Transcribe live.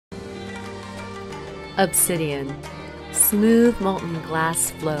Obsidian, smooth molten glass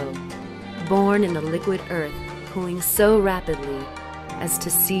flow, born in the liquid earth, cooling so rapidly as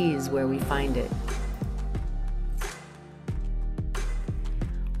to seize where we find it.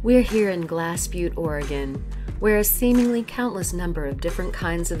 We're here in Glass Butte, Oregon, where a seemingly countless number of different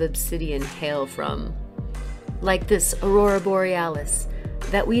kinds of obsidian hail from. Like this Aurora Borealis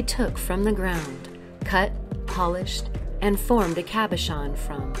that we took from the ground, cut, polished, and formed a cabochon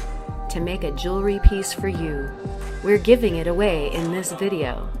from to make a jewelry piece for you. We're giving it away in this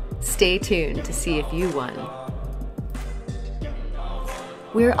video. Stay tuned to see if you won.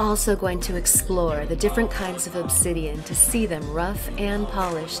 We're also going to explore the different kinds of obsidian to see them rough and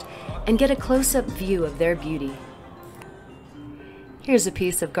polished and get a close-up view of their beauty. Here's a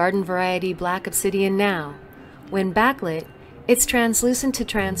piece of garden variety black obsidian now. When backlit, it's translucent to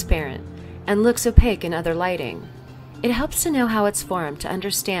transparent and looks opaque in other lighting. It helps to know how it's formed to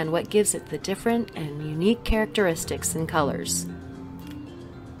understand what gives it the different and unique characteristics and colors.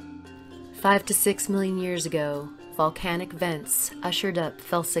 5 to 6 million years ago, volcanic vents ushered up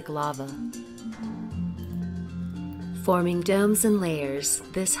felsic lava. Forming domes and layers,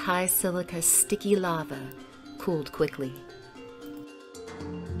 this high silica sticky lava cooled quickly.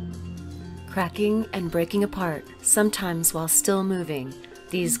 Cracking and breaking apart, sometimes while still moving,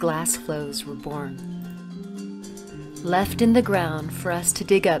 these glass flows were born. Left in the ground for us to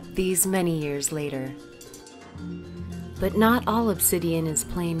dig up these many years later. But not all obsidian is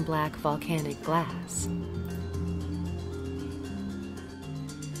plain black volcanic glass.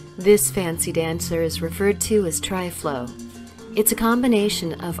 This fancy dancer is referred to as triflow. It's a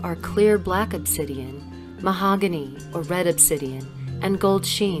combination of our clear black obsidian, mahogany or red obsidian, and gold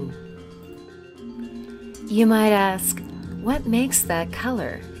sheen. You might ask, what makes that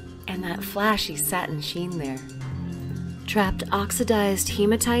color and that flashy satin sheen there? Trapped oxidized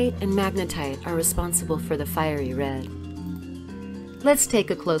hematite and magnetite are responsible for the fiery red. Let's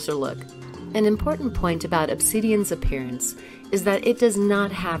take a closer look. An important point about obsidian's appearance is that it does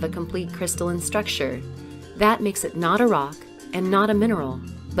not have a complete crystalline structure. That makes it not a rock and not a mineral,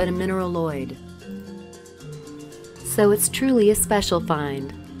 but a mineraloid. So it's truly a special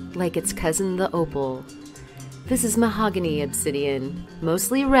find, like its cousin the opal. This is mahogany obsidian,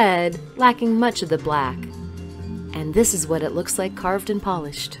 mostly red, lacking much of the black. And this is what it looks like carved and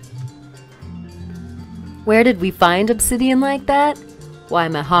polished. Where did we find obsidian like that? Why,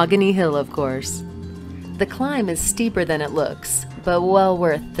 Mahogany Hill, of course. The climb is steeper than it looks, but well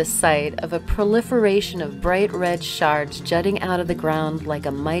worth the sight of a proliferation of bright red shards jutting out of the ground like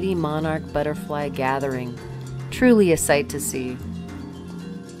a mighty monarch butterfly gathering. Truly a sight to see.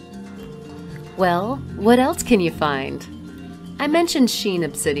 Well, what else can you find? I mentioned sheen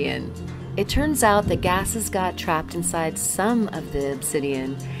obsidian. It turns out the gases got trapped inside some of the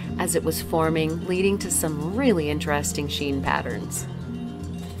obsidian as it was forming, leading to some really interesting sheen patterns.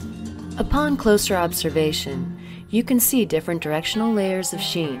 Upon closer observation, you can see different directional layers of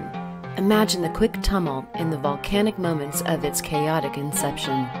sheen. Imagine the quick tumult in the volcanic moments of its chaotic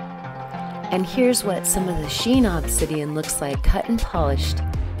inception. And here's what some of the sheen obsidian looks like cut and polished,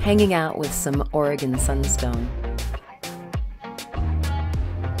 hanging out with some Oregon sunstone.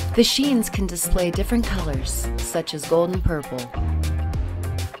 The sheens can display different colors, such as gold and purple.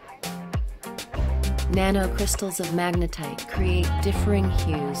 Nanocrystals of magnetite create differing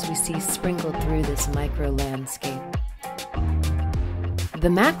hues we see sprinkled through this micro-landscape. The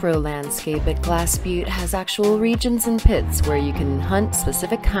macro-landscape at Glass Butte has actual regions and pits where you can hunt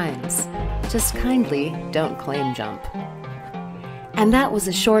specific kinds. Just kindly don't claim jump. And that was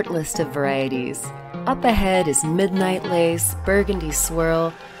a short list of varieties. Up ahead is Midnight Lace, Burgundy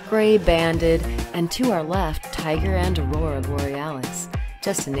Swirl, Gray Banded, and to our left, Tiger and Aurora Borealis,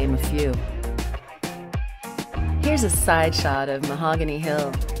 just to name a few. Here's a side shot of Mahogany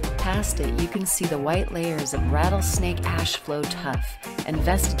Hill. Past it, you can see the white layers of rattlesnake ash flow tuff and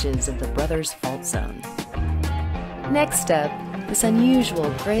vestiges of the Brothers Fault Zone. Next up, this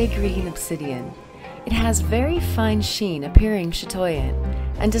unusual gray-green obsidian. It has very fine sheen appearing chatoyant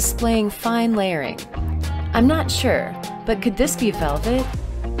and displaying fine layering. I'm not sure, but could this be velvet?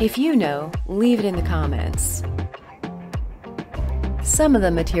 If you know, leave it in the comments. Some of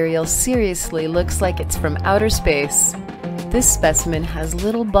the material seriously looks like it's from outer space. This specimen has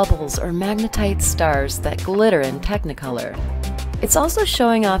little bubbles or magnetite stars that glitter in technicolor. It's also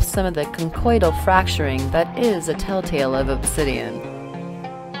showing off some of the conchoidal fracturing that is a telltale of obsidian.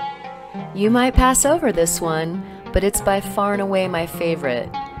 You might pass over this one, but it's by far and away my favorite.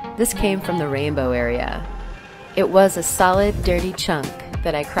 This came from the Rainbow area. It was a solid, dirty chunk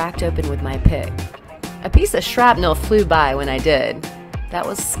that I cracked open with my pick. A piece of shrapnel flew by when I did. That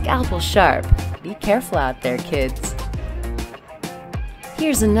was scalpel sharp. Be careful out there, kids.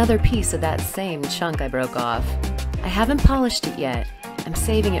 Here's another piece of that same chunk I broke off. I haven't polished it yet. I'm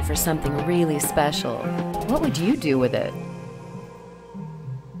saving it for something really special. What would you do with it?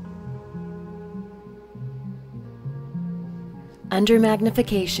 Under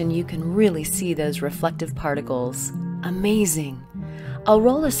magnification, you can really see those reflective particles. Amazing! I'll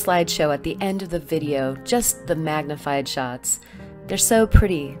roll a slideshow at the end of the video, just the magnified shots. They're so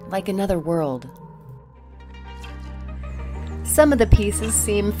pretty, like another world. Some of the pieces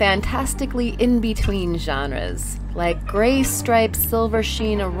seem fantastically in between genres, like gray striped silver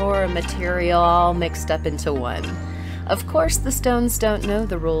sheen aurora material all mixed up into one. Of course, the stones don't know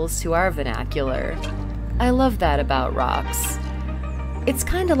the rules to our vernacular. I love that about rocks. It's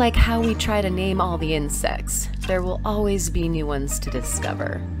kinda like how we try to name all the insects. There will always be new ones to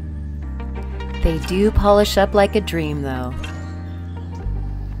discover. They do polish up like a dream, though.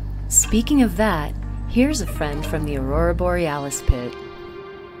 Speaking of that, here's a friend from the Aurora Borealis pit.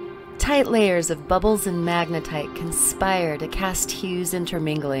 Tight layers of bubbles and magnetite conspire to cast hues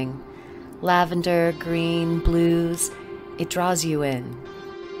intermingling. Lavender, green, blues, it draws you in.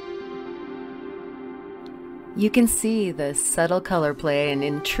 You can see the subtle color play and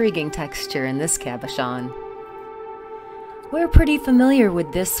intriguing texture in this cabochon. We're pretty familiar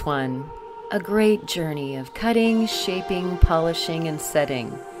with this one. A great journey of cutting, shaping, polishing, and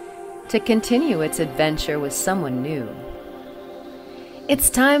setting, to continue its adventure with someone new. It's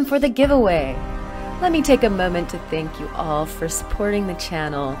time for the giveaway. Let me take a moment to thank you all for supporting the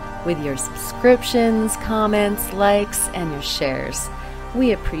channel with your subscriptions, comments, likes, and your shares.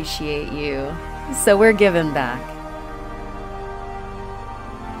 We appreciate you. So we're giving back.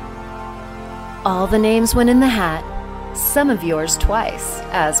 All the names went in the hat, some of yours twice,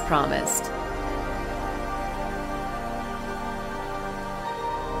 as promised.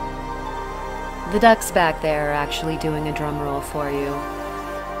 The ducks back there are actually doing a drum roll for you.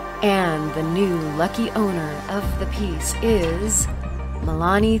 And the new lucky owner of the piece is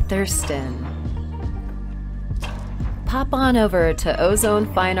Melanie Thurston. Pop on over to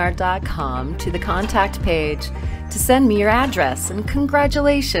ozonefineart.com to the contact page to send me your address, and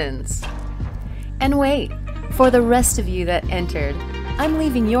congratulations! And wait, for the rest of you that entered, I'm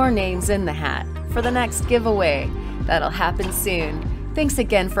leaving your names in the hat for the next giveaway. That'll happen soon. Thanks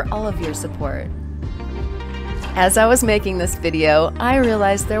again for all of your support. As I was making this video, I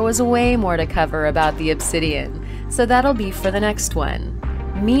realized there was way more to cover about the Obsidian, so that'll be for the next one.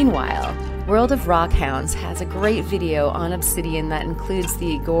 Meanwhile, World of Rock Hounds has a great video on Obsidian that includes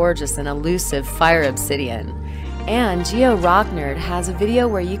the gorgeous and elusive Fire Obsidian. And Geo Rock Nerd has a video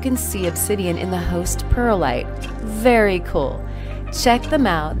where you can see Obsidian in the host perlite. Very cool. Check them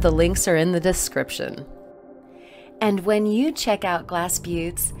out, the links are in the description. And when you check out Glass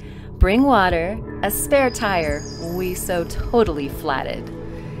Buttes, bring water, a spare tire, we so totally flatted.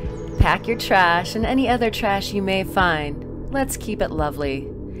 Pack your trash and any other trash you may find. Let's keep it lovely.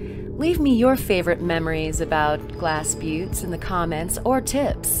 Leave me your favorite memories about Glass Buttes in the comments or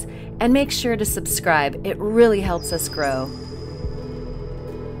tips. And make sure to subscribe, it really helps us grow.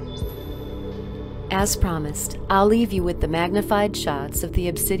 As promised, I'll leave you with the magnified shots of the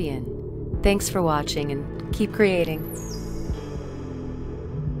Obsidian. Thanks for watching and keep creating.